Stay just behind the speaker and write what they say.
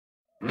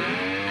Hey,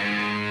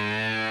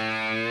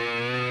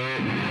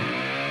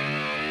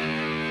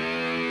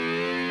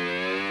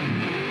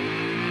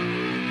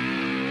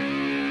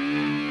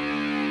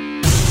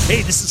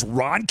 this is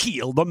Ron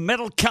Keel, the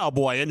metal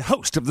cowboy and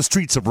host of the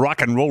Streets of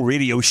Rock and Roll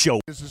radio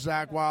show. This is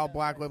Zach Wild,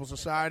 Black Label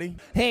Society.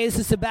 Hey, this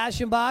is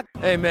Sebastian Bach.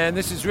 Hey, man,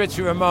 this is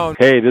Richie Ramone.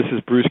 Hey, this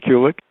is Bruce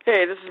Kulick.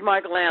 Hey, this is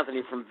Michael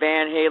Anthony from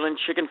Van Halen,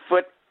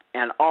 Chickenfoot,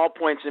 and all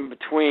points in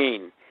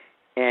between.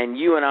 And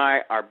you and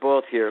I are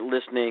both here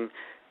listening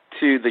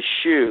to The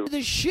Shoe.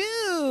 The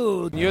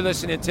Shoe! You're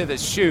listening to The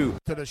Shoe.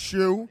 To The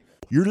Shoe.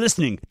 You're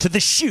listening to The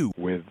Shoe.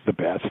 With the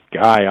best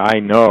guy I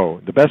know.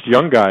 The best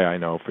young guy I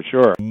know, for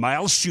sure.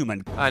 Miles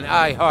Schuman. On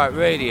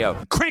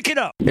iHeartRadio. Crank it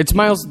up. It's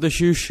Miles the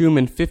Shoe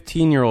Schuman,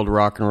 15-year-old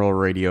rock and roll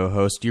radio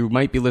host. You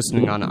might be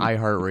listening on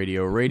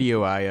iHeartRadio,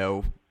 Radio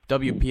IO,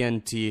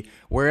 WPNT.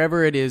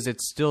 Wherever it is,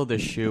 it's still The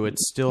Shoe.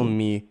 It's still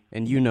me,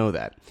 and you know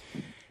that.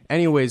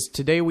 Anyways,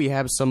 today we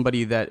have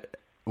somebody that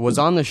was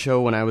on the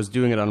show when I was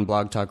doing it on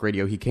Blog Talk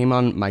Radio. He came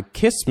on my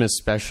Kissmas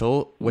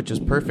special, which is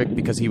perfect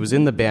because he was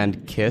in the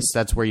band Kiss.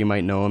 That's where you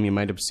might know him. You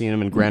might have seen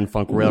him in Grand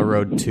Funk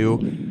Railroad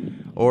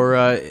 2, or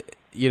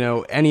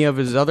any of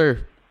his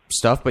other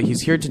stuff. But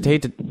he's here today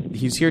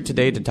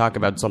to talk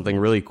about something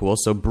really cool.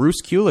 So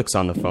Bruce Kulick's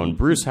on the phone.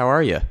 Bruce, how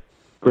are you?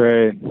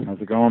 Great.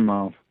 How's it going,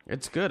 Miles?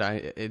 It's good.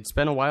 It's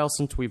been a while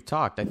since we've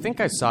talked. I think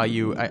I saw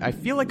you. I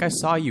feel like I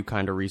saw you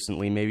kind of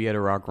recently, maybe at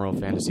a rock and roll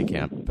fantasy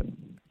camp. But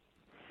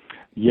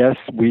yes,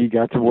 we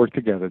got to work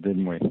together,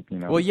 didn't we? You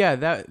know. Well, yeah,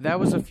 that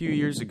was a few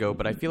years ago,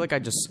 but I feel like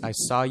I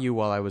saw you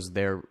while I was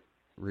there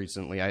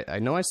recently. I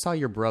know I saw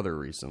your brother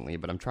recently,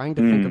 but I'm trying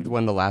to think of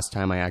when the last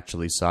time I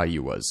actually saw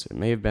you was. It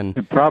may have been.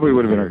 It probably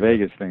would have been a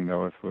Vegas thing,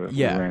 though, if we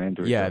ran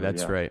into each other. Yeah,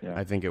 that's right. Yeah.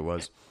 I think it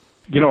was.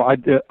 You know, I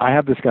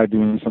have this guy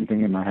doing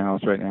something in my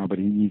house right now, but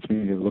he needs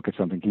me to look at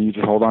something. Can you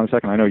just hold on a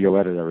second? I know you'll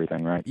edit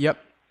everything, right? Yep.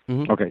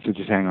 Mm-hmm. Okay, so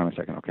just hang on a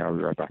second. Okay, I'll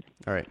be right back.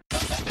 All right.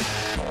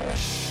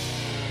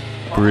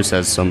 Bruce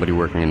has somebody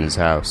working in his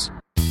house.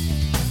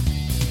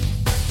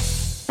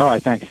 All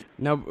right, thanks.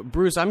 Now,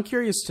 Bruce, I'm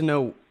curious to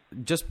know,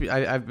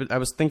 I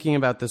was thinking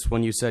about this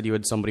when you said you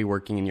had somebody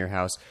working in your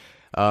house.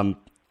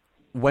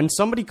 When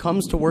somebody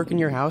comes to work in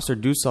your house or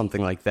do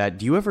something like that,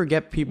 do you ever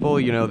get people,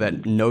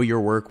 that know your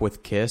work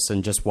with Kiss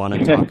and just want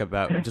to talk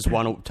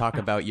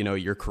about,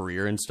 your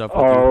career and stuff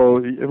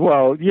with you?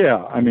 Well,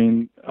 yeah. I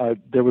mean,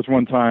 there was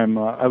one time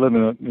I live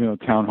in a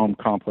townhome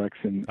complex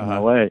in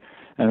LA,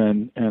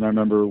 and I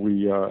remember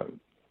we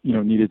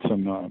needed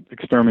some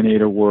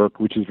exterminator work,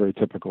 which is very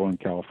typical in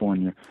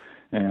California.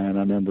 And I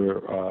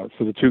remember,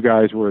 so the two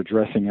guys were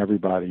addressing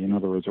everybody. In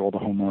other words, all the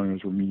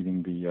homeowners were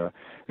meeting the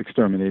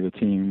exterminator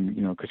team,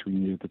 because we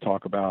needed to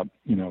talk about,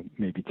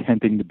 maybe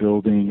tenting the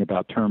building,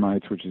 about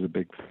termites, which is a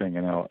big thing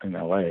in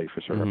L.A. for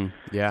sure.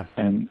 Mm-hmm. Yeah.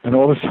 And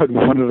all of a sudden,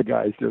 one of the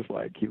guys just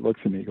he looks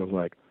at me, he goes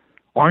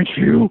 "Aren't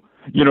you?"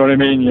 You know what I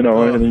mean?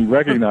 And he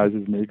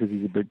recognizes me because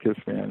he's a big Kiss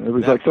fan. It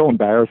was so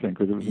embarrassing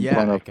because it was in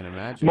front of. I can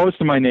imagine.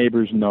 Most of my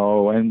neighbors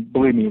know, and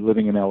believe me,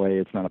 living in L.A.,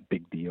 it's not a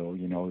big deal.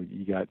 You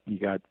got.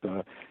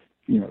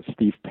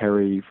 Steve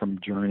Perry from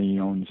Journey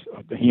owns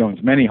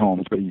many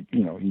homes, but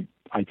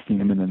I'd seen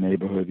him in the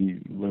neighborhood. He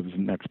lives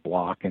next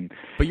block, and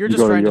but you're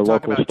just trying to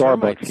talk about Starbucks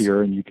termites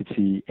here, and you could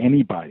see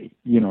anybody.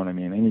 You know what I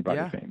mean?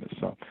 Anybody famous.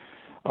 So,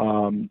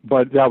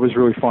 but that was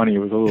really funny. It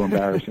was a little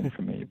embarrassing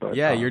for me. But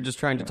you're just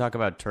trying to talk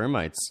about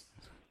termites.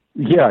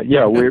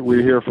 Yeah,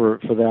 we're here for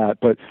that.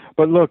 But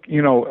look,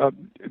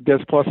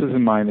 there's pluses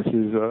and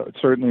minuses.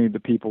 Certainly, the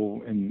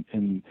people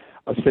in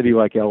a city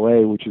like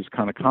L.A., which is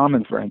kind of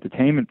common for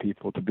entertainment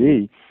people to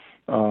be,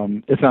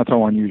 it's not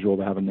so unusual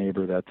to have a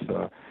neighbor that's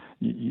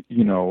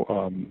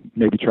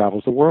maybe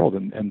travels the world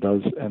and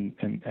does and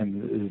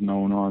is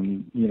known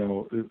on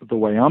the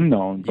way I'm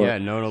known.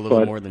 But, known a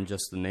little more than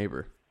just the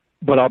neighbor.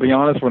 But I'll be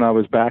honest, when I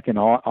was back in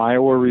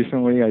Iowa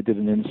recently, I did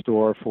an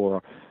in-store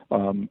for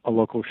a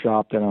local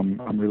shop that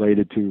I'm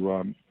related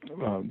to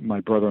my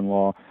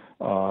brother-in-law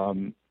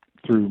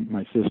through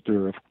my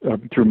sister,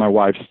 through my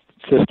wife's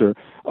sister,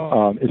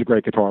 is a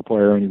great guitar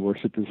player, and he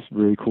works at this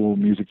really cool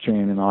music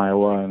chain in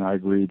Iowa, and I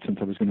agreed since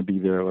I was going to be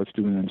there, let's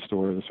do an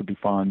in-store, this would be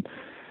fun.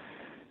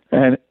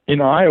 And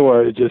in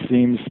Iowa, it just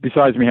seems,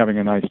 besides me having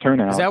a nice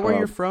turnout. Is that where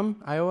you're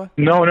from, Iowa?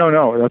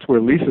 No. That's where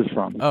Lisa's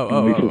from.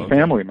 Lisa's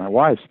family, my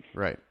wife's.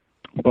 Right.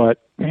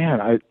 But,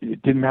 man,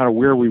 it didn't matter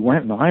where we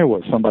went in Iowa,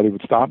 somebody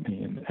would stop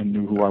me and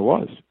knew who I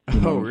was.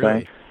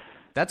 Really?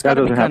 That's got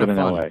to be kind of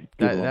fun.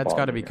 That's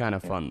got to be kind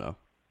of fun, though.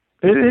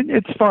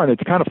 It's fun.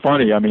 It's kind of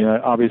funny. I mean,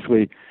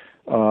 obviously,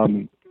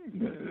 the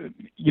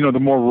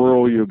more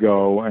rural you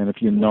go, and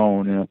if you're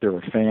known and if they're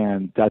a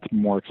fan, that's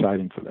more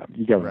exciting for them.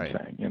 You get what I'm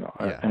saying,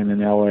 Yeah. And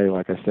in L.A.,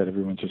 like I said,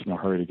 everyone's just in a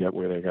hurry to get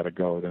where they got to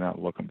go. They're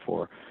not looking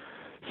for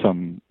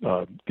some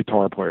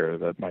guitar player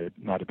that might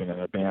not have been in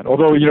a band.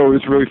 Although, it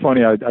was really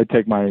funny. I'd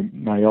take my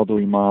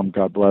elderly mom,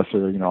 God bless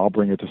her, I'll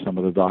bring her to some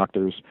of the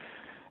doctors.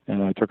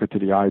 And I took her to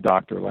the eye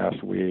doctor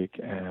last week,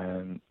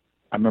 and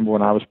I remember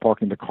when I was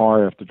parking the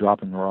car after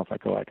dropping her off, I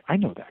go I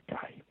know that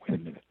guy. Wait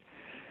a minute.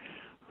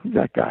 who's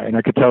that guy? And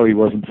I could tell he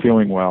wasn't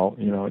feeling well.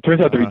 It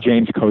turns out to be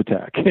James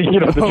Kotak,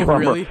 the drummer,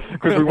 really?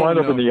 because we wound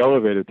up in the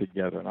elevator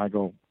together. And I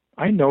go,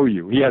 I know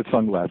you. He had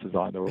sunglasses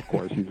on, though. Of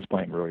course, he was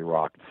playing really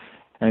rock.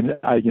 And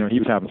he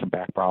was having some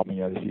back problem.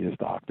 He had to see his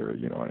doctor.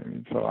 You know what I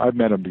mean? So I've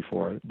met him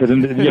before. But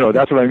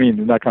that's what I mean.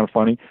 Isn't that kind of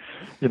funny?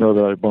 That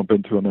I bump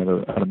into him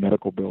at a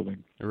medical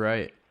building.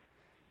 Right.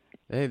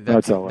 Hey,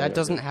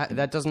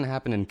 that doesn't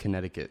happen in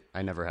Connecticut.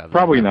 I never have.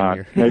 Probably not.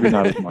 Maybe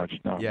not as much.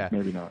 No. Yeah.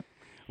 Maybe not.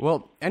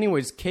 Well,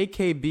 anyways,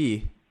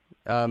 KKB.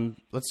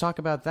 Let's talk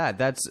about that.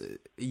 That's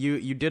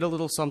you did a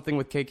little something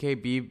with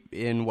KKB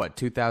in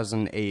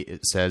 2008.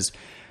 It says,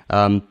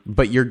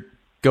 but you're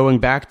going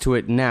back to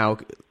it now.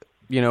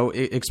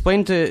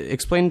 Explain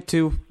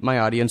to my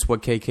audience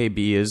what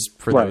KKB is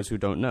for those who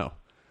don't know.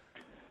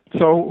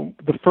 So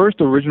the first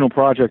original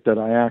project that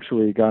I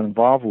actually got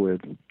involved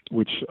with,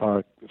 which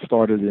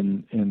started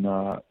in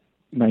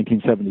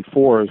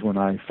 1974, is when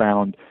I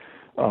found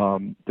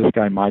this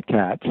guy Mike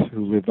Katz,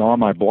 who lived on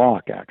my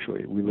block.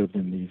 Actually, we lived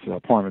in these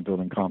apartment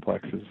building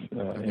complexes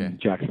in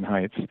Jackson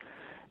Heights,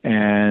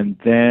 and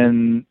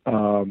then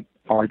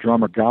our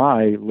drummer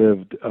Guy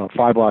lived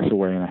 5 blocks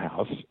away in a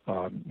house.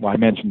 I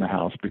mentioned the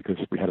house because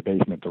we had a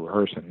basement to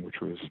rehearse in,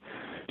 which was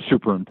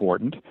super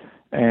important.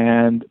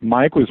 And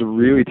Mike was a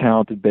really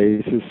talented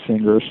bassist,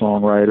 singer,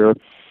 songwriter,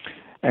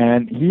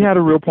 and he had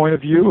a real point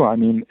of view. I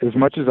mean, as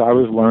much as I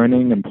was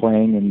learning and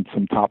playing in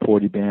some top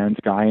 40 bands,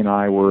 Guy and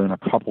I were in a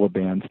couple of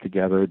bands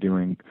together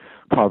doing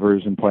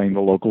covers and playing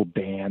the local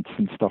dance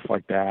and stuff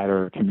like that,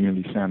 or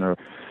community center.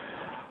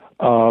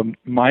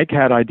 Mike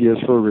had ideas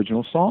for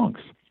original songs,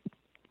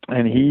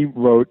 and he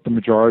wrote the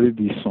majority of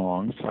these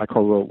songs. I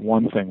co-wrote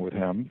one thing with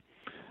him,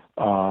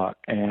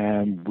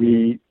 and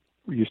we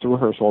used to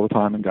rehearse all the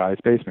time in Guy's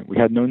basement. We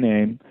had no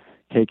name.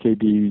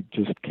 KKB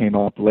just came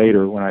up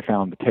later when I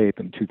found the tape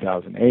in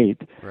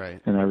 2008.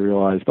 Right. And I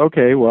realized,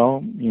 okay,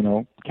 well,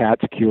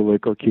 Katz,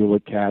 Kulick, or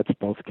Kulick, Katz,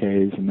 both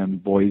K's, and then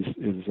Boys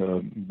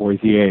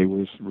Boisier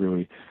was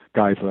really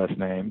Guy's last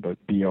name, but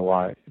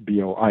B-O-I-S,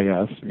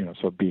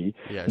 so B.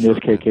 Yeah, and there's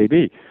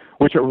KKB,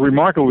 which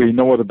remarkably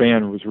no other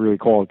band was really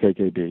called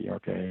KKB,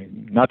 okay?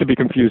 Not to be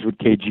confused with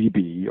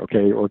KGB,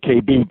 okay, or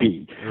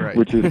KBB, right.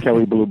 which is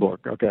Kelly Blue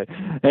Book, okay?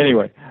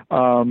 Anyway,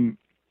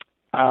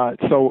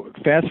 so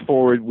fast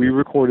forward, we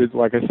recorded,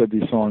 like I said,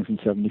 these songs in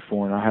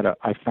 '74, and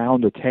I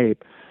found a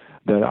tape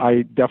that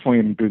I definitely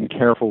have been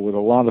careful with a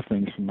lot of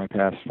things from my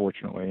past,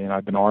 fortunately, and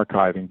I've been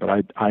archiving, but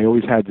I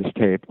always had this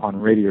tape on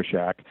Radio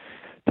Shack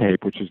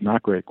tape, which is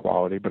not great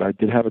quality, but I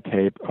did have a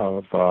tape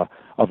of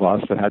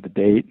us that had the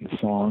date and the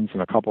songs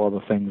and a couple other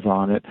things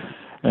on it.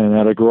 And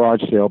at a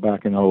garage sale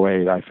back in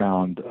 '08, I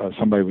found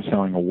somebody was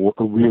selling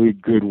a really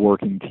good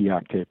working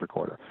TIAC tape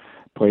recorder.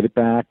 Played it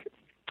back.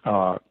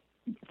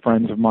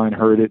 Friends of mine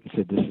heard it and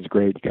said, "This is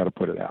great. You got to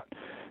put it out."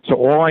 So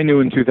all I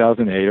knew in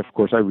 2008, of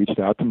course, I reached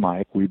out to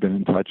Mike. We've been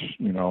in touch,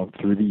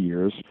 through the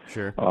years.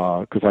 Sure.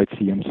 Because I'd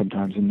see him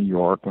sometimes in New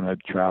York when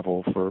I'd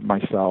travel for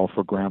myself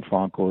or Grand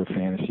Funk or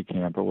Fantasy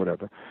Camp or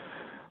whatever.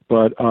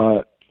 But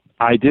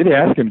I did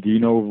ask him, "Do you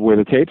know where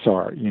the tapes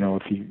are?"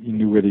 If he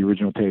knew where the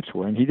original tapes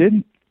were, and he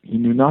didn't. He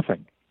knew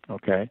nothing.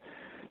 Okay.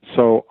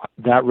 So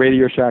that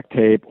Radio Shack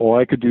tape, all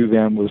I could do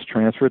then was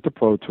transfer it to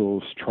Pro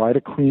Tools, try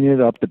to clean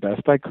it up the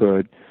best I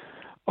could.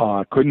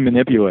 Couldn't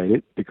manipulate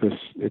it because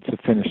it's a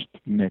finished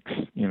mix,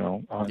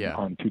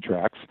 on 2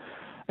 tracks.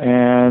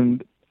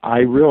 And I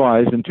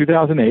realized in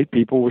 2008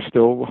 people were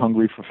still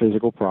hungry for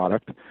physical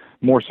product,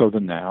 more so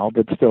than now,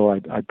 but still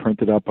I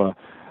printed up a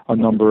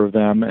number of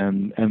them,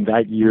 and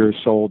that year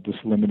sold this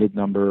limited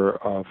number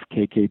of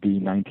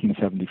KKB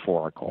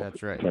 1974, I called it.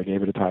 That's right. So I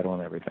gave it a title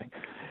and everything.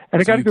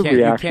 And it So got a good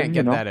reaction. You can't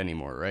get that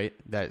anymore, right?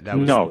 That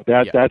was, no,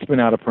 that's been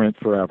out of print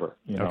forever.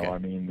 Okay. I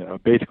mean,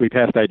 basically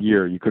past that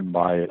year, you couldn't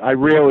buy it. I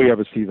rarely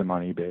ever see them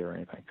on eBay or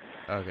anything.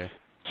 Okay.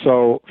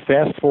 So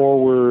fast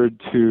forward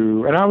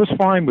to, and I was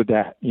fine with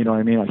that.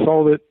 I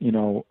sold it.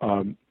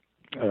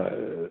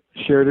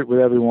 Shared it with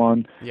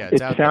everyone. Yeah, it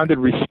sounded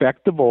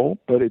respectable,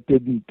 but it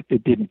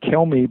didn't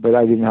kill me. But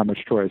I didn't have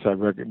much choice. I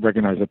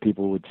recognize that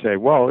people would say,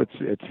 "Well, it's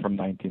from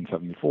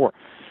 1974."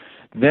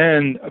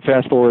 Then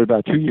fast forward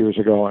about 2 years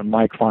ago, and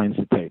Mike finds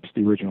the tapes,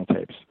 the original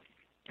tapes.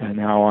 And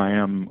now I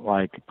am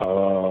like,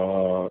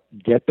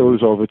 get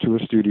those over to a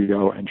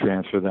studio and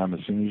transfer them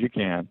as soon as you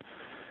can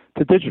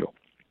to digital,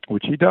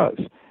 which he does.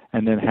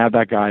 And then have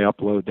that guy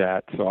upload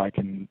that so I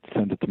can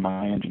send it to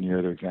my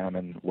engineer to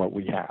examine what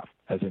we have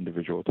as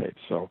individual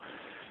tapes. So,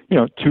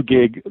 2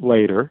 gig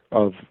later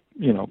of,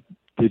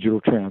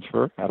 digital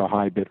transfer at a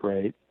high bit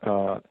rate,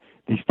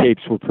 these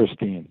tapes were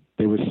pristine.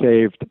 They were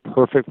saved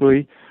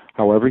perfectly.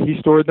 However he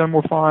stored them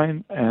were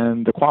fine,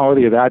 and the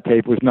quality of that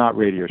tape was not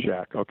Radio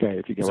Shack. Okay,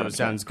 if you get so what I'm it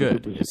sounds saying.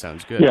 good. It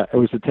sounds good. Yeah, it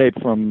was a tape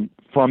from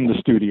the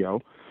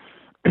studio.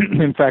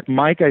 In fact,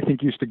 Mike, I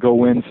think, used to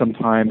go in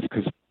sometimes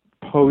because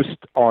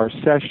post our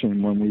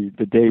session,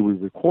 the day we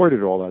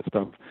recorded all that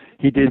stuff,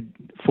 he did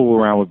fool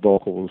around with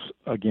vocals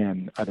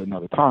again at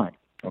another time.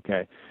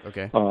 Okay.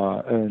 Okay.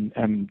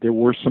 And there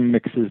were some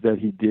mixes that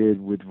he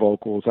did with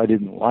vocals. I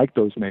didn't like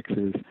those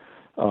mixes.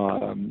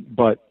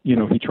 But, you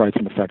know, he tried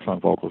some effects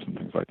on vocals and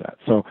things like that.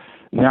 So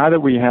now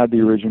that we had the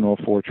original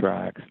 4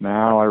 tracks,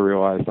 now I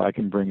realized I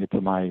can bring it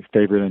to my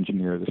favorite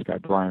engineer, this guy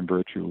Brian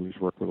Virtue, who's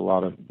worked with a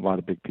lot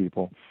of big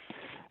people,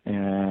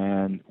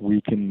 and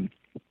we can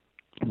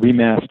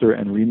remaster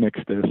and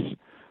remix this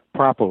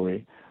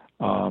properly.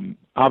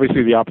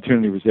 Obviously, the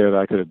opportunity was there that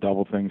I could have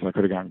doubled things. I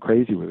could have gotten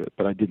crazy with it,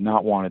 but I did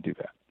not want to do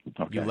that.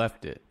 Okay? You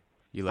left it.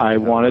 I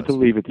wanted to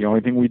leave it. The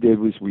only thing we did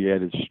was we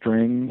added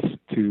strings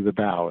to the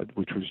ballad,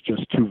 which was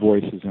just 2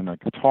 voices and a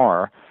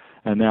guitar,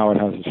 and now it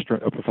has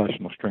a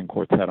professional string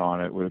quartet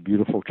on it with a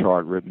beautiful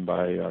chart written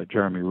by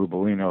Jeremy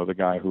Rubolino, the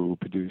guy who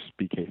produced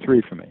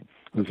BK3 for me,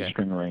 who's a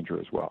string arranger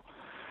as well.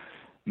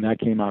 And that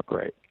came out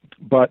great.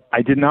 But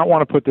I did not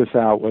want to put this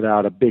out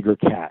without a bigger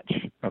catch,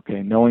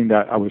 okay, knowing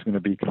that I was going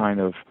to be kind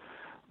of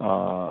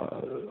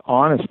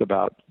honest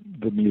about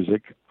the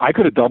music. I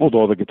could have doubled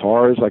all the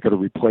guitars. I could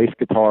have replaced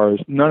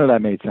guitars. None of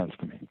that made sense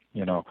to me,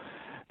 you know.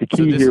 The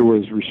key here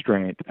was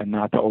restraint and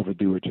not to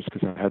overdo it just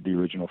because I had the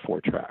original 4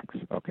 tracks,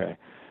 okay.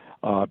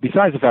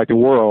 Besides the fact there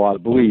were a lot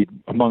of bleed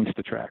amongst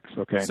the tracks,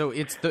 okay. So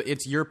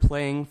it's your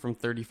playing from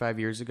 35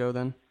 years ago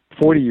then?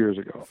 40 years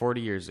ago.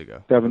 40 years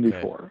ago.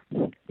 74.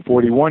 Okay.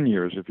 41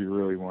 years if you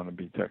really want to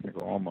be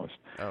technical, almost.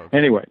 Oh, okay.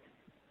 Anyway,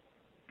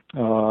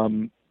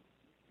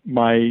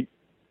 my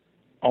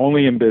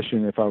only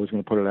ambition, if I was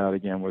going to put it out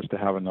again, was to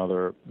have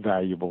another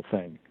valuable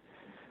thing,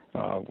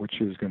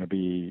 which is going to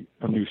be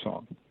a new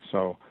song.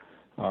 So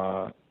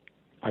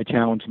I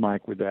challenged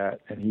Mike with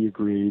that, and he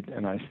agreed.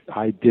 And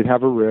I did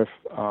have a riff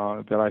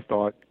that I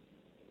thought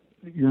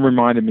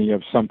reminded me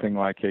of something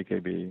like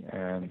KKB,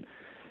 and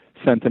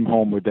sent him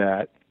home with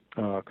that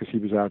because he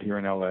was out here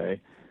in L.A.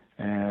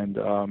 And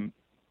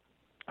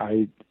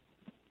I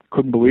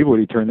couldn't believe what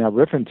he turned that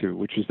riff into,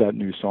 which is that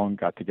new song,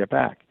 Got to Get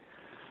Back,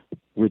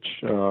 which,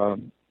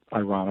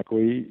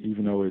 ironically,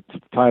 even though it's the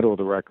title of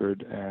the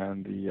record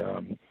and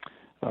the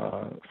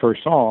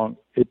first song,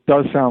 it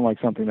does sound like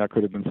something that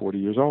could have been 40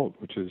 years old,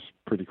 which is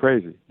pretty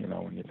crazy, you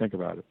know, when you think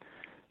about it.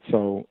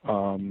 So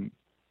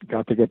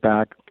Got to Get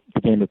Back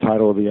became the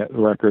title of the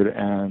record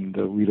and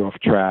the lead-off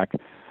track,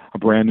 a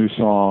brand new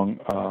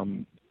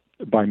song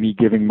by me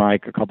giving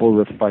Mike a couple of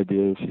riff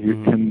ideas,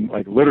 him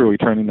like literally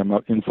turning them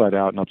up inside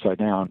out and upside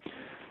down.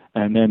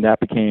 And then that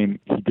became,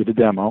 he did a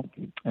demo,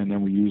 and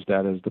then we used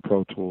that as the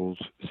Pro Tools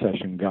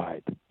session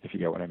guide, if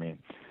you get what I mean.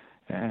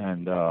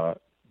 And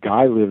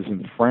Guy lives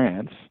in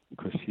France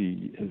because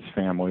his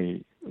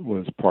family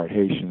was part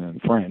Haitian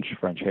and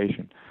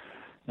French-Haitian.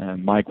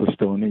 And Mike was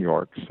still in New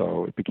York,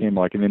 so it became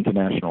like an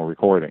international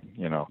recording,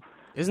 you know.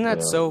 Isn't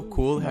that so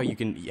cool how you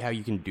can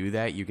do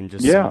that? You can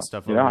just send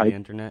stuff over the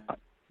internet.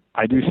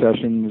 I do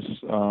sessions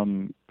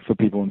for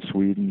people in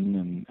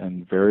Sweden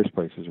and various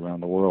places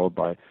around the world.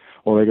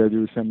 All they got to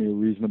do is send me a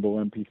reasonable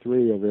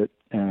MP3 of it,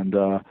 and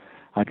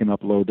I can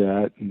upload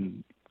that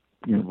and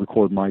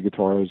record my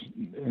guitars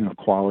in a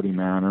quality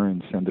manner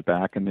and send it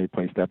back, and they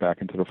place that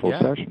back into the full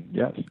session.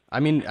 Yes.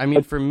 I mean,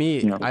 but, for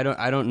me, I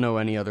don't know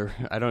any other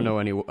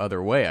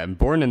way. I'm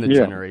born in the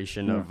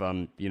generation of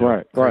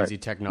crazy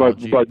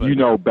technology. But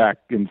back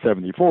in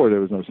 '74 there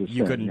was no such thing.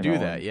 You couldn't do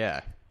that,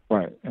 yeah.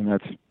 Right, and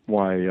that's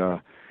why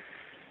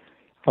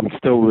I'm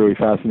still really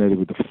fascinated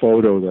with the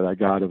photo that I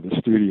got of the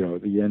studio.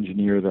 The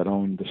engineer that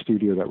owned the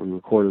studio that we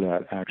recorded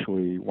at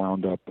actually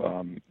wound up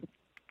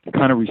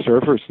kind of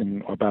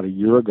resurfacing about a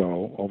year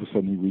ago. All of a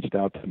sudden he reached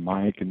out to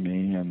Mike and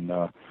me, and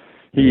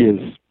he is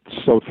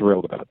so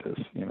thrilled about this,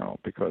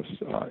 because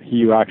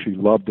he actually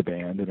loved the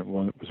band, and it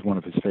was one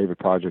of his favorite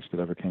projects that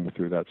ever came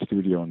through that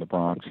studio in the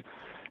Bronx.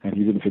 And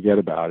he didn't forget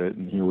about it,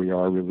 and here we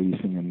are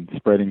releasing and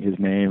spreading his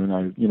name. And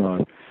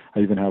I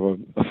even have a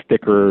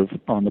sticker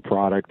on the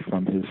product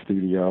from his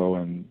studio,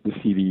 and the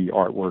CD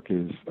artwork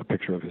is a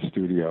picture of his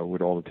studio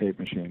with all the tape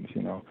machines,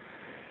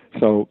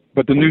 So,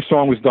 but the new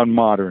song was done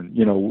modern,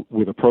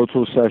 with a Pro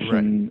Tools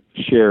session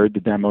shared, the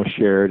demo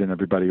shared, and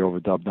everybody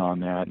overdubbed on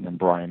that, and then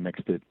Brian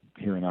mixed it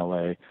here in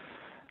L.A.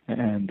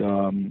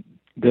 And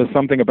there's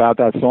something about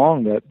that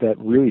song that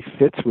really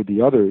fits with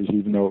the others,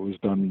 even though it was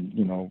done,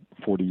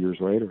 40 years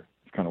later.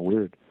 Kind of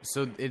weird.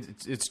 So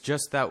it's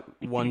just that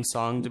one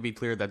song, to be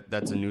clear,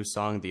 that's a new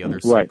song. The other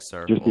 6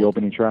 are just old. The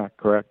opening track,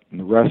 correct? And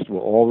the rest were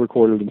all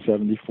recorded in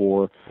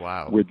 '74.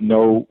 Wow. With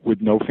no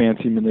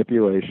fancy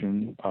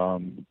manipulation.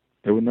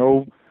 There were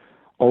no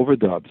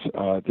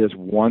overdubs. There's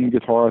one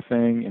guitar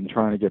thing, and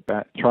trying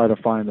to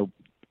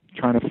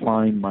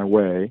find my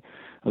way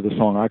of the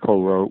song I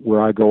co-wrote,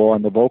 where I go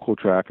on the vocal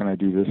track and I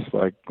do this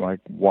like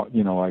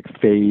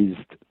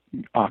phased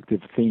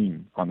octave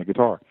theme on the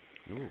guitar.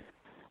 Ooh.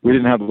 We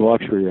didn't have the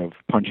luxury of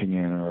punching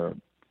in or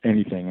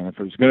anything, and if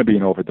it was going to be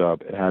an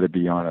overdub, it had to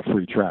be on a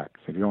free track.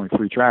 So the only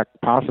free track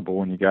possible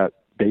when you got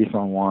bass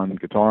on one,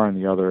 guitar on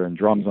the other, and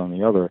drums on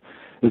the other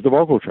is the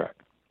vocal track.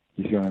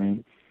 You see what I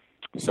mean?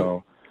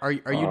 So are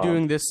you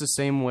doing this the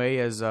same way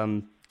as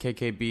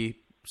KKB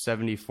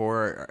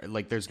 74?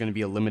 Like there's going to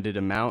be a limited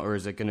amount, or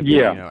is it going to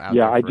be out there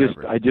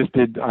forever?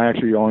 I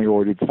actually only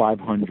ordered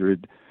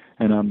 500.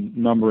 and I'm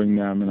numbering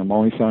them, and I'm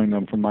only selling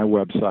them from my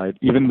website,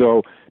 even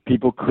though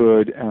people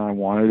could, and I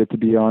wanted it to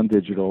be on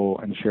digital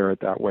and share it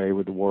that way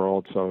with the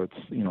world. So it's,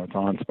 it's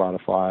on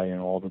Spotify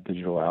and all the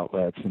digital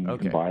outlets, and you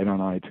can buy it on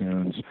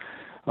iTunes.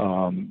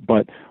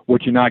 But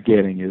what you're not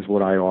getting is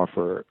what I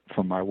offer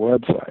from my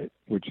website,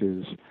 which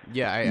is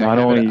the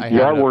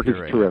artwork is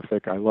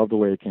terrific. I love the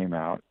way it came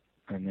out.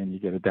 And then you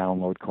get a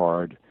download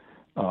card,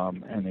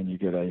 and then you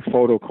get a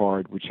photo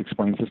card, which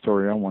explains the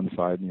story on one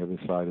side, and the other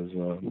side is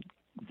a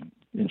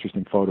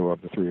interesting photo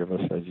of the three of us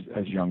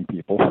as young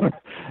people.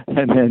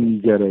 And then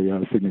you get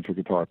a signature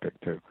guitar pick,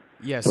 too.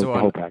 Yeah, so the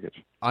whole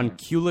package. On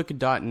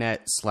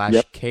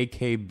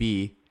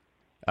kulick.net/KKB,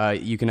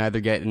 you can either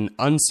get an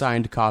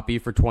unsigned copy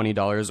for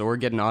 $20 or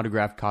get an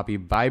autographed copy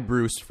by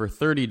Bruce for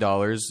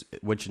 $30,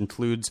 which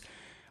includes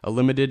a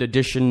limited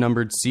edition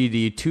numbered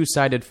CD,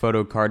 two-sided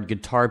photo card,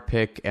 guitar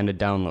pick, and a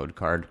download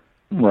card.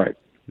 Right.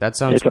 That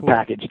sounds cool. It's a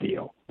package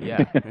deal.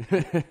 Yeah.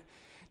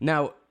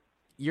 Now,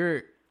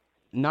 you're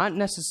not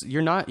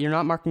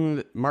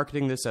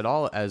marketing this at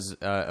all as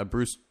a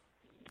Bruce,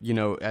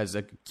 as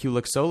a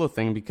Kulick solo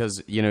thing,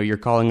 because you're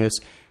calling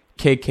this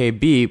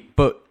KKB.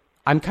 But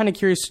I'm kind of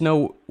curious to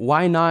know,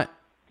 why not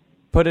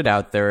put it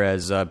out there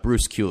as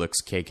Bruce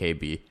Kulick's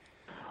KKB?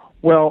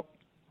 Well,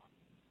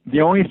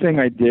 the only thing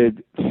I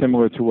did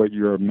similar to what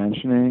you're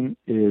mentioning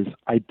is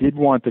I did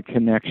want the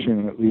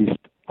connection, at least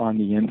on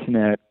the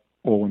internet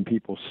or when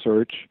people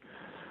search,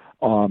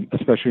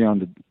 especially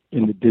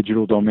in the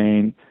digital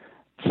domain.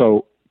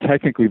 So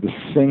technically the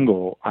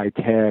single I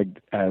tagged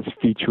as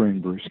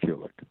featuring Bruce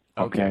Kulick,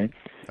 okay?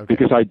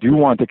 Because I do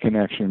want the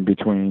connection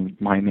between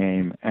my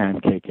name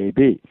and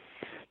KKB.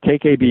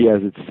 KKB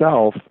as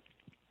itself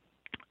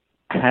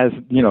has,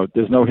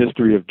 there's no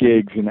history of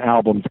gigs and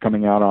albums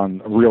coming out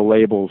on real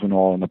labels and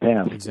all in the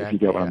past, if you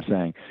get what I'm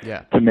saying,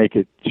 to make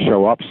it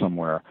show up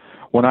somewhere.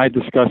 When I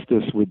discussed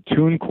this with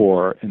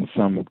TuneCore in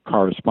some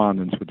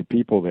correspondence with the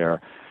people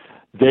there,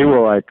 they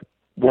were like,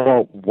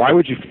 well, why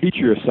would you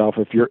feature yourself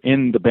if you're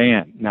in the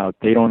band? Now,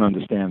 they don't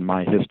understand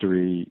my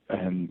history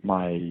and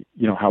my,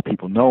 how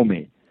people know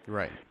me.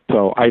 Right.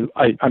 So I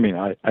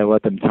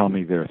let them tell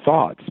me their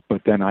thoughts,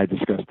 but then I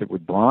discussed it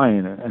with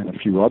Brian and a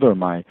few other of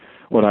my,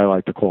 what I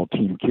like to call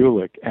Team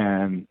Kulick,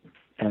 and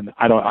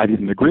I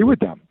didn't agree with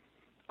them.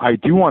 I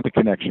do want the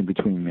connection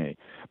between me,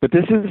 but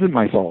this isn't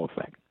my solo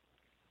thing.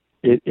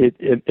 It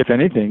if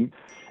anything,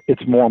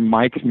 it's more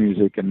Mike's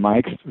music and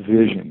Mike's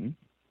vision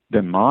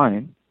than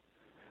mine.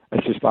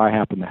 It's just I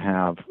happen to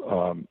have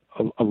a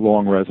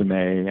long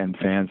resume and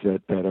fans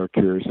that are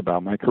curious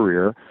about my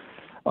career.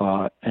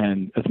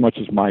 And as much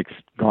as Mike's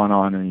gone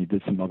on and he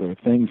did some other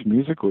things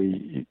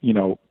musically,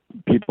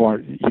 people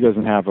aren't. He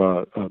doesn't have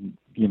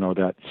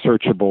that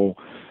searchable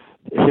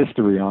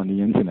history on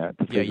the internet.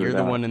 Yeah, you're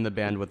the one in the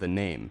band with a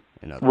name.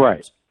 In other right.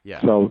 words. Yeah.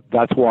 So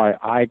that's why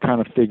I kind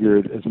of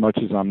figured, as much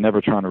as I'm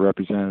never trying to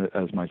represent it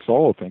as my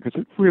solo thing, because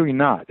it's really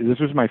not. This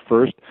was my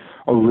first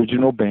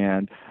original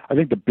band. I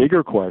think the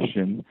bigger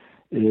question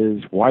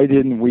is, why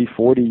didn't we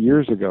 40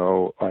 years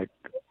ago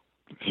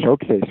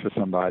showcase for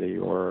somebody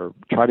or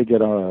try to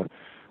get a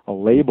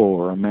label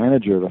or a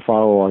manager to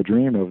follow our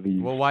dream of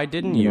these? Well, why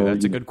didn't you?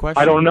 That's a good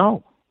question. I don't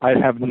know. I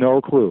have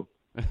no clue.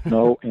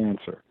 No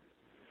answer.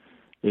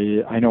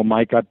 I know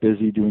Mike got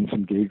busy doing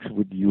some gigs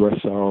with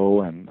USO,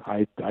 and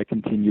I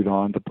continued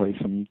on to play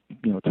some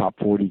top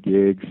 40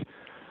 gigs,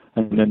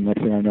 and then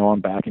next thing I know,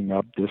 I'm backing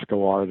up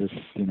disco artists,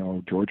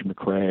 George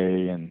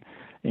McRae and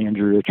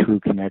Andrea True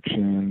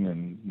Connection,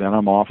 and then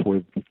I'm off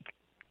with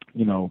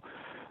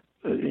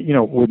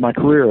with my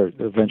career,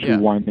 eventually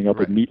winding up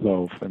with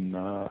Meatloaf and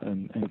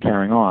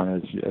carrying on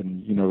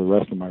and the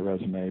rest of my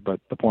resume.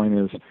 But the point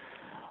is,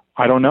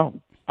 I don't know.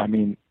 I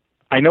mean,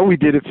 I know we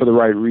did it for the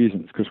right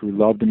reasons, because we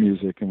love the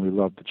music and we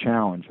love the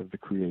challenge of the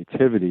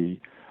creativity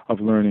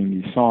of learning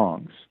these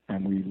songs,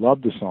 and we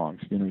love the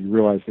songs. You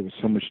realize there was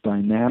so much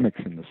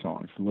dynamics in the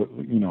songs.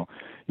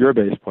 You're a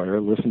bass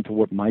player. Listen to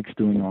what Mike's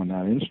doing on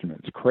that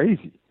instrument. It's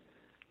crazy.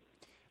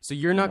 So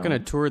you're not going to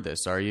tour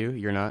this, are you?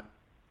 You're not?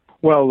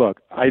 Well,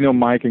 look, I know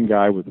Mike and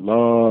Guy would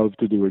love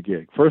to do a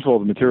gig. First of all,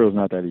 the material's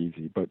not that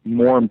easy, but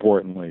more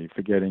importantly,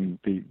 forgetting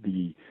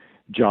the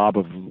job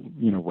of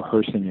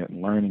rehearsing it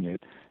and learning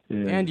it.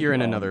 And you're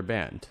in another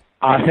band.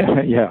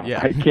 Yeah.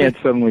 I can't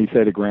suddenly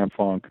say to Grand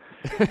Funk.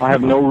 I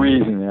have no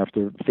reason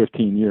after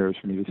 15 years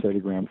for me to say to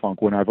Grand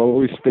Funk, when I've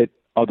always fit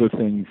other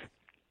things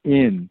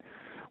in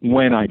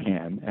when I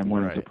can and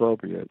when it's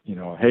appropriate.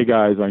 Hey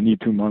guys, I need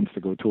 2 months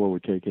to go tour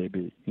with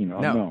KKB.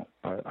 No,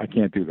 I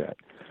can't do that.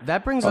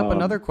 That brings up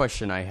another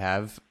question I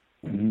have.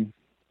 Mm-hmm.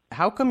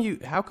 How come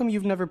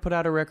you've never put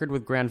out a record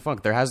with Grand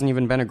Funk? There hasn't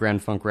even been a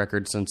Grand Funk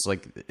record since the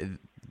early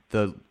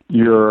 80s.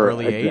 You're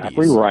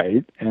exactly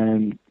right.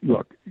 And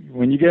look,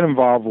 when you get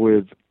involved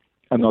with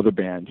another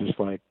band, just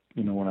like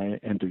when I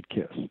entered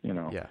Kiss,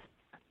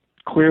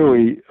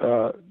 clearly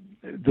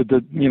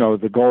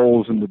the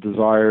goals and the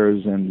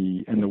desires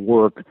and the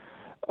work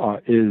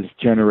is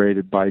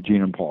generated by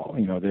Gene and Paul.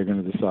 They're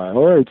going to decide,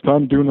 all right, it's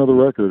time to do another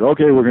record.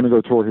 Okay, we're going to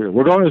go tour here.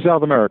 We're going to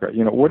South America.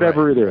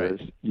 Whatever it is,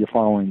 you're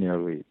following their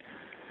lead.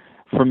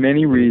 for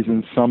many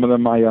reasons. Some of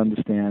them I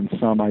understand,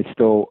 some I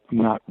still am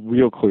not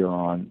real clear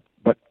on.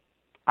 But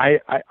I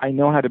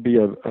know how to be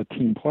a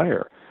team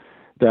player.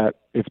 That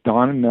if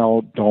Don and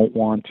Mel don't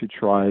want to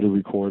try to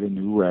record a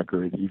new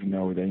record, even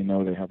though they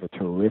know they have a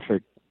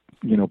terrific,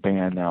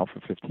 band now for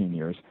 15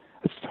 years,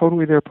 it's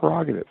totally their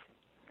prerogative.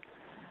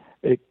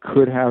 It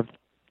could have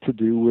to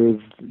do with,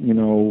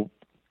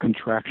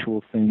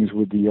 contractual things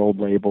with the old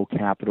label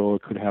Capitol.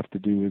 It could have to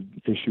do with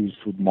issues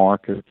with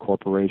market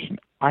corporation.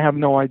 I have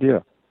no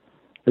idea.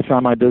 It's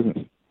not my business.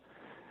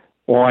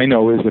 All I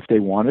know is if they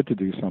wanted to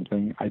do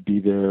something, I'd be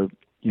there,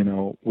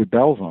 with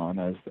bells on,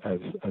 as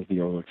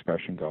the old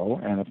expression go.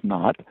 And if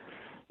not,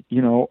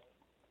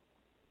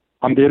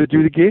 I'm there to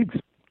do the gigs.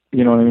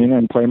 You know what I mean?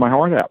 And play my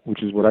heart out,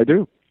 which is what I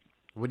do.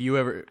 Would you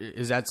ever?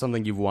 Is that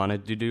something you've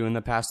wanted to do in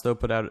the past, though?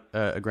 Put out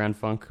a Grand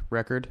Funk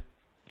record?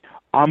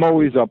 I'm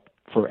always up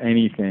for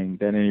anything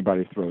that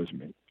anybody throws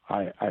me.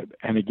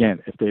 And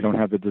again, if they don't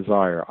have the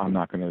desire, I'm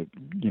not going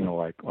to,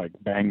 like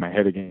bang my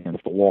head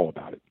against the wall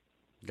about it.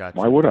 Gotcha.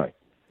 Why would I?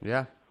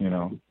 Yeah.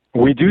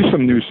 We do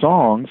some new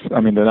songs.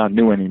 I mean, they're not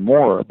new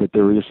anymore, but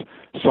there is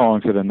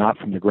songs that are not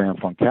from the Grand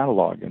Funk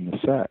catalog in the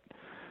set.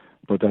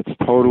 But that's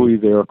totally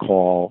their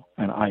call,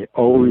 and I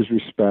always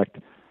respect.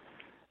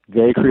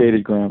 They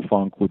created Grand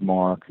Funk with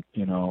Mark.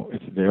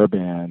 It's their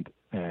band,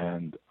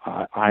 and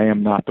I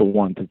am not the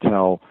one to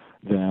tell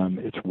them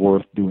it's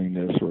worth doing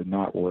this or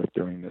not worth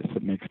doing this.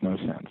 It makes no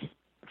sense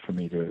for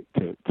me to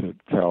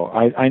tell.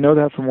 I know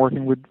that from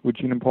working with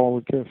Gene and Paul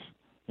with Kiss.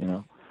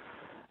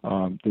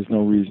 There's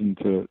no reason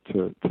to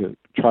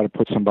try to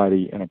put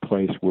somebody in a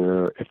place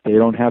where if they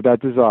don't have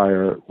that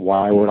desire,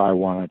 why would I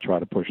want to try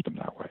to push them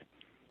that way?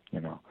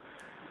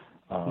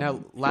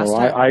 Now, so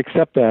I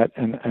accept that,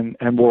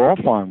 and we're all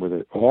fine with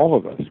it. All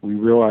of us. We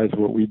realize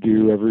what we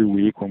do every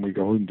week when we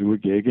go and do a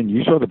gig, and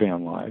you saw the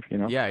band live.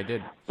 Yeah, I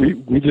did.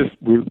 We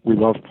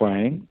love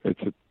playing.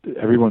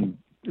 Everyone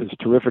is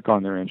terrific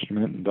on their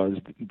instrument and does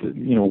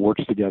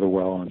works together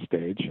well on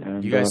stage.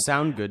 And you guys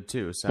sound good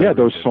too.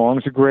 Those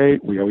songs are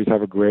great. We always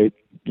have a great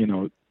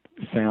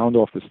sound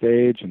off the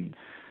stage, and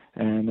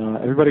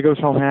everybody goes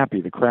home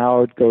happy. The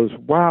crowd goes,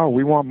 wow,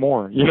 we want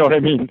more. You know what I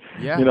mean?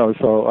 Yeah.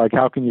 So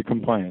how can you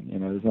complain?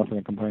 There's nothing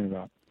to complain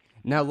about.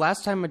 Now,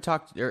 last time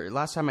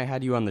I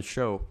had you on the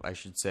show, I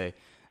should say,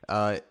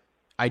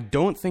 I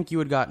don't think you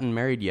had gotten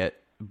married yet,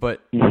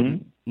 but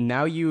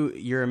now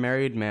you're a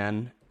married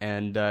man,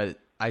 and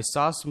I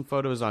saw some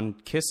photos on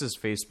Kiss's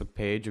Facebook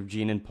page of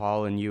Gene and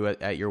Paul and you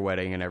at your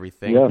wedding and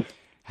everything. Yes.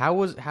 How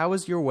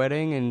was your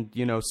wedding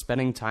and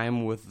spending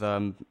time with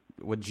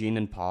Gene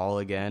and Paul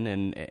again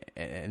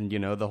and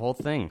the whole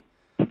thing?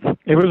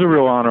 It was a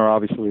real honor,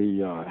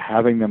 obviously,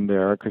 having them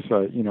there because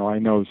I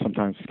know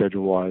sometimes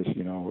schedule-wise,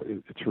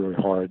 it's really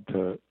hard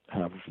to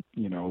have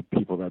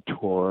people that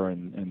tour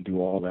and do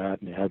all that,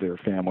 and they have their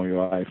family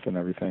life and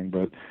everything.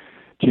 But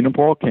Gene and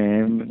Paul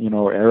came.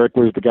 Eric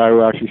was the guy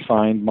who actually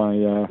signed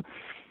my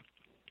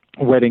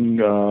wedding.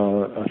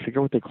 I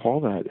forget what they call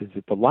that. Is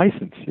it the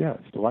license? Yeah,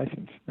 it's the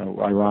license.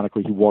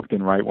 Ironically, he walked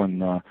in right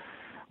when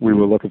we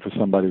were looking for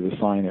somebody to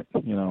sign it,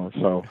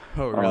 so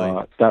oh,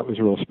 really? That was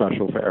real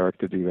special for Eric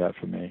to do that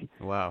for me.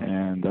 Wow.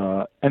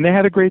 And they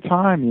had a great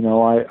time.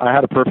 I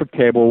had a perfect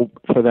table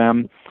for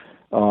them,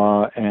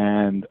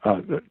 and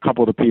a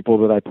couple of the people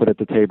that I put at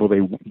the table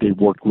they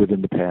worked with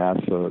in the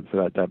past, so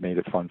that made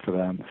it fun for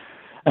them.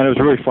 And it was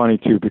really funny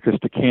too because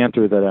the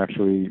cantor that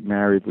actually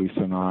married Lisa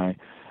and I,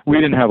 we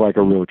didn't have like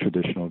a real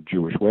traditional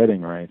Jewish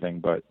wedding or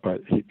anything, but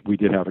we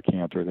did have a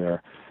cantor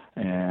there.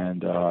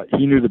 And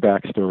he knew the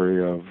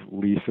backstory of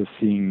Lisa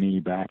seeing me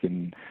back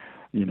in,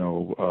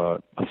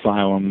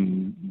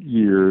 asylum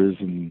years,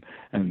 and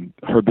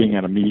her being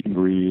at a meet and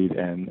greet,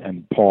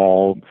 and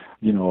Paul,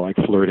 like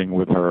flirting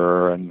with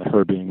her, and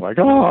her being like,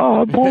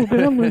 oh, Paul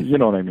Stanley, you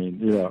know what I mean?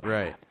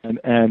 Right.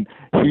 And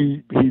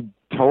he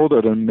told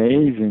an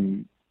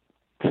amazing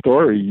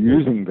story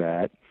using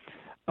that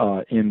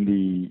in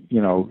the,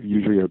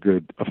 usually a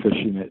good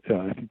officiant.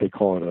 I think they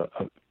call it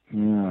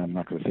I'm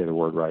not going to say the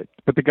word right,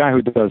 but the guy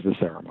who does the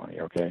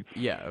ceremony, okay?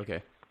 Yeah,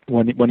 okay.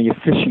 When he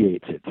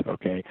officiates it,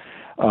 okay?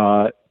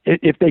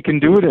 If they can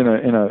do it in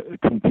a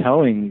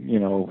compelling,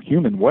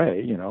 human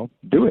way,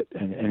 do it,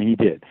 and he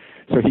did.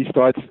 So he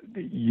starts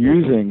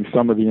using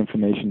some of the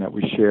information that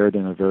we shared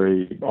in a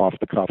very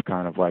off-the-cuff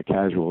kind of like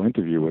casual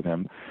interview with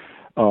him.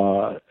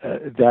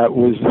 That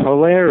was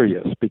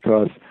hilarious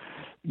because,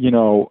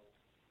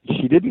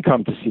 she didn't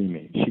come to see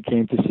me. She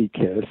came to see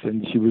Kiss,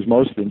 and she was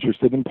most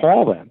interested in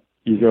Paul then.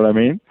 You see what I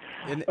mean?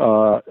 And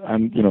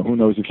who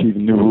knows if she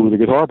even knew who the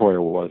guitar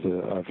player was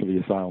for the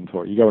Asylum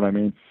tour. You get what I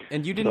mean?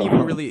 And you didn't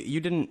even really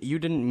you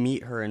didn't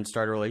meet her and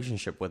start a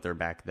relationship with her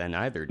back then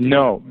either, did you?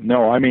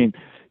 No. I mean,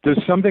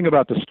 there's something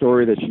about the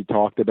story that she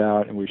talked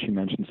about, and where she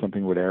mentioned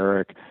something with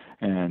Eric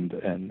and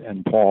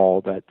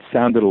Paul that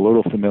sounded a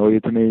little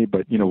familiar to me.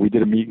 But we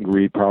did a meet and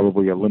greet,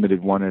 probably a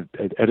limited one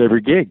at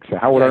every gig. So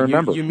how would I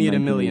remember? You meet a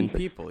million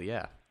people,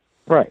 yeah.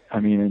 Right. I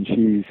mean, and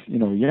she's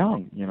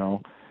young,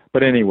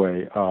 But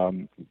anyway,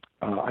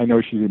 I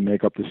know she didn't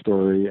make up the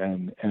story,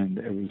 and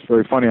it was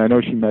very funny. I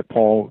know she met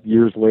Paul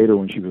years later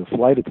when she was a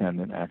flight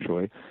attendant,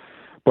 actually.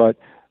 But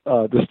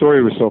the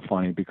story was so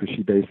funny because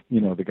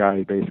the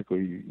guy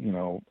basically,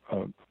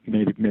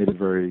 made a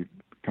very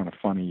kind of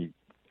funny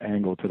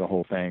angle to the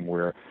whole thing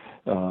where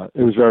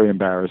it was very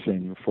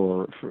embarrassing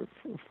for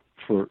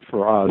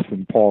us,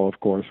 and Paul, of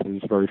course,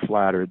 was very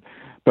flattered.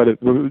 But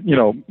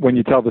when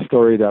you tell the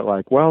story that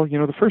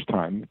the first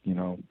time,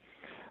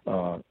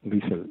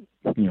 Lisa,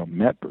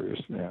 met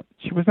Bruce,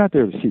 she was not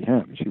there to see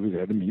him. She was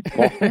there to meet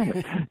Paul's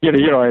family. you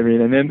know what I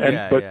mean? And then,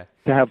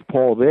 to have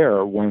Paul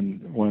there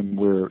when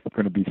we're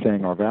going to be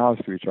saying our vows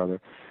to each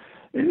other,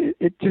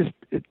 it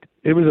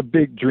was a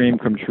big dream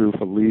come true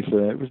for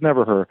Lisa. It was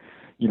never her,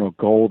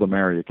 goal to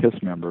marry a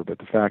KISS member, but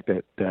the fact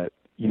that that's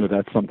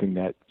something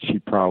that she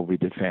probably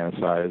did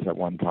fantasize at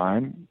one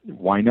time.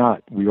 Why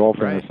not? We all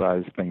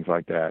fantasize things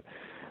like that,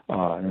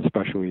 and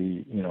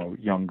especially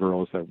young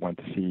girls that went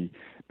to see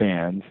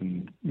bands,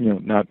 and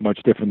not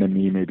much different than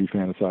me, maybe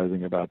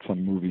fantasizing about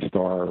some movie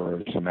star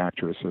or some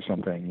actress or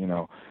something,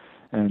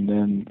 And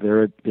then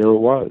there it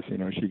was.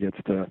 She gets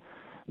to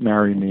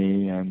marry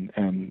me and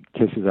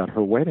kisses at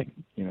her wedding.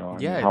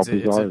 How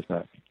bizarre is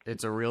that?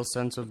 It's a real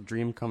sense of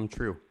dream come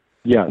true.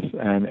 Yes,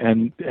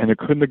 and it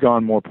couldn't have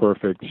gone more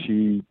perfect.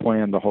 She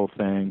planned the whole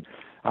thing.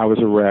 I was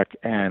a wreck,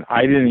 and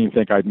I didn't even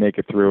think I'd make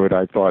it through it.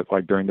 I thought,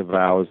 during the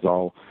vows,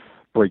 I'll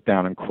break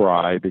down and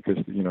cry because,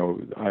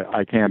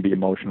 I can be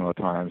emotional at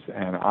times.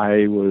 And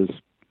I was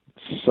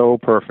so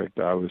perfect.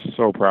 I was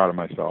so proud of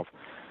myself.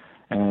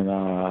 And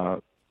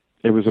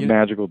it was a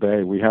magical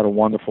day. We had a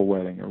wonderful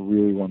wedding, a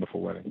really wonderful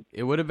wedding.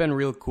 It would have been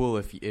real cool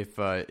if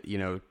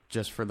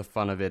just for the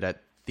fun of it,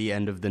 at the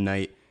end of the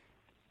night,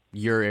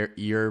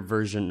 your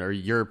version or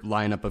your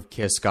lineup of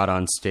KISS got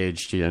on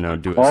stage to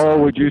do a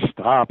song. Would you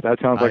stop? That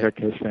sounds like a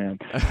KISS fan.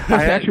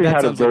 I actually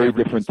had a very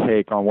different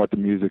take on what the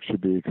music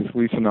should be because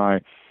Lisa and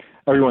I,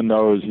 everyone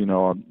knows,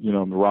 I'm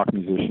a rock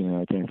musician and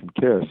I came from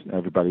KISS.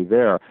 Everybody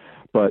there,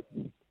 but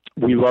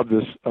we love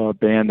this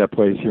band that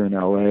plays here in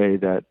L.A.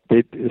 that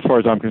as far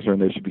as I'm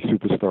concerned, they should be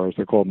superstars.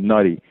 They're called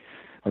Nutty,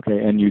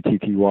 okay, Nutty,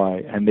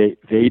 and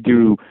they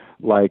do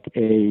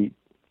a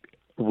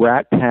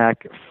Rat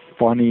Pack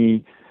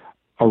funny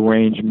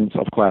arrangements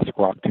of classic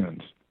rock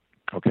tunes,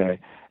 okay?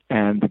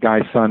 And the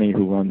guy Sonny,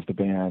 who runs the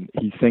band,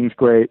 he sings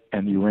great,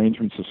 and the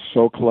arrangements are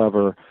so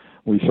clever.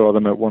 We saw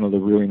them at one of the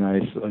really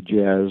nice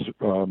jazz,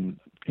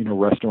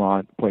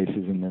 restaurant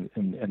places in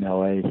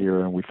L.A.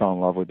 here, and we fell in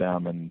love with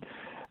them. And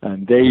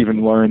they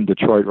even learned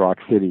Detroit Rock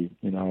City,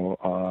 in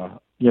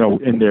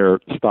their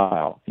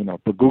style,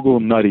 But Google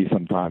Nutty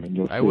sometime, and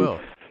you'll see. I will.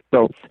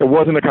 So it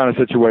wasn't the kind of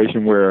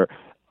situation where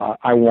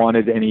I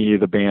wanted any of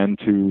the band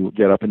to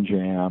get up and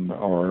jam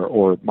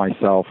or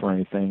myself or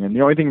anything. And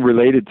the only thing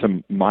related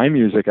to my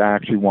music I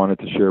actually wanted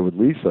to share with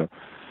Lisa.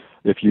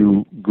 If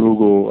you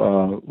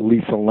Google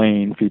Lisa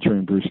Lane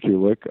featuring Bruce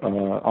Kulick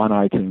on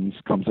iTunes,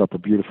 comes up a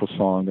beautiful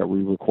song that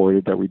we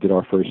recorded that we did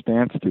our first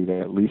dance to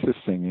that Lisa's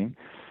singing.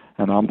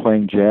 And I'm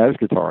playing jazz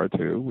guitar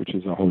too, which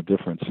is a whole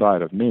different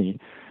side of me.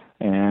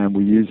 And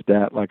we used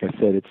that, like I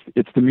said,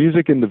 it's the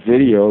music in the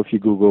video. If you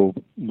Google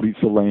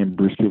Lisa Lane,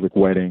 Bruce Kulick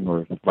wedding,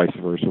 or vice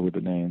versa with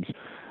the names,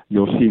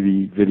 you'll see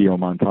the video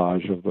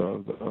montage of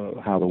the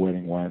how the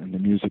wedding went. And the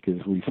music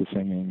is Lisa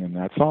singing in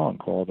that song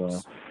called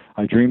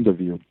 "I Dreamed of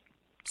You."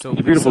 So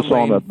it's a beautiful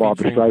song that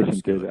Barbra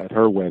Streisand did at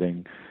her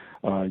wedding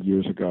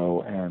years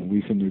ago, and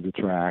Lisa knew the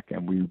track,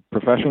 and we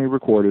professionally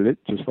recorded it,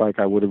 just like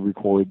I would have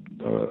recorded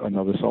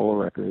another solo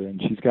record.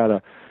 And she's got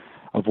a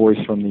voice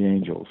from the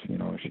angels,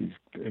 she's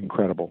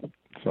incredible.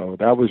 So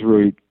that was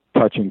really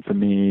touching for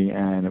me,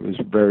 and it was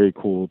very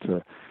cool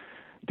to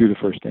do the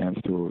first dance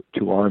to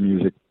our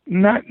music,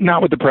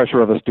 not with the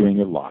pressure of us doing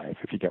it live,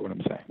 if you get what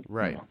I'm saying.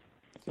 Right.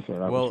 So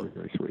that was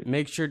very sweet.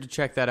 Make sure to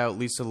check that out,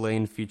 Lisa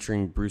Lane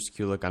featuring Bruce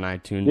Kulick on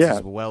iTunes,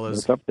 as well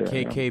as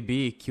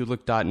KKB,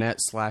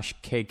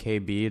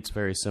 kulick.net/KKB. It's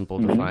very simple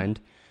to find.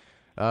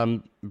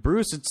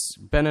 Bruce, it's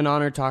been an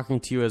honor talking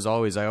to you as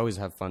always. I always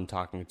have fun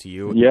talking to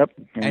you. Yep.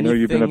 I know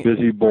you've been a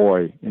busy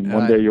boy, and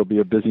one day you'll be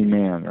a busy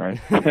man, right?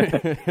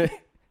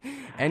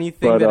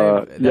 Anything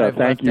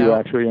thank you,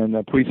 actually,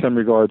 and please send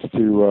regards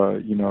to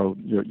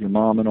your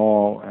mom and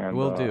all. And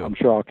will do. I'm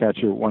sure I'll catch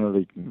you at one of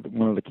the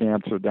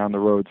camps or down the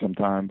road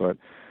sometime. But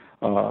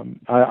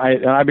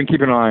I've been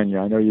keeping an eye on you.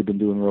 I know you've been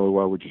doing really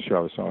well with your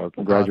show, so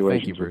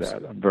congratulations thank you, with Bruce.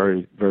 that. I'm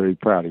very, very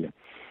proud of you.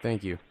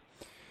 Thank you.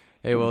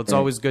 Hey, well, it's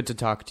always good to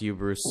talk to you,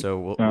 Bruce, so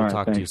we'll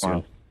talk to you soon.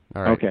 Mom.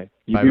 All right. Okay.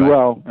 You Bye-bye. be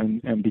well,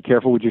 and be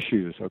careful with your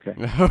shoes, okay?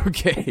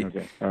 Okay.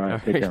 Okay. All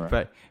right. Take care, man.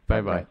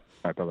 Bye-bye. All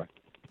right, bye-bye.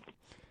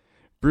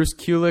 Bruce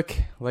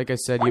Kulick, like I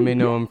said, you may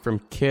know him from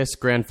KISS,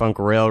 Grand Funk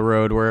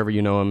Railroad, wherever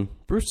you know him.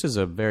 Bruce is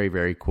a very,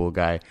 very cool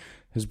guy.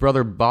 His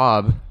brother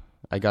Bob,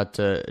 I got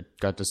to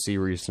see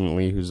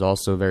recently, who's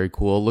also very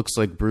cool. Looks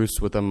like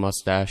Bruce with a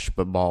mustache,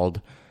 but bald.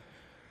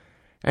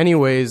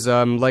 Anyways,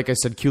 like I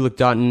said,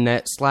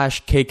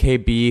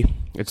 kulick.net/KKB.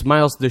 It's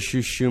Miles the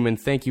Shoe Schuman.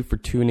 Thank you for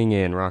tuning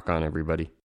in. Rock on, everybody.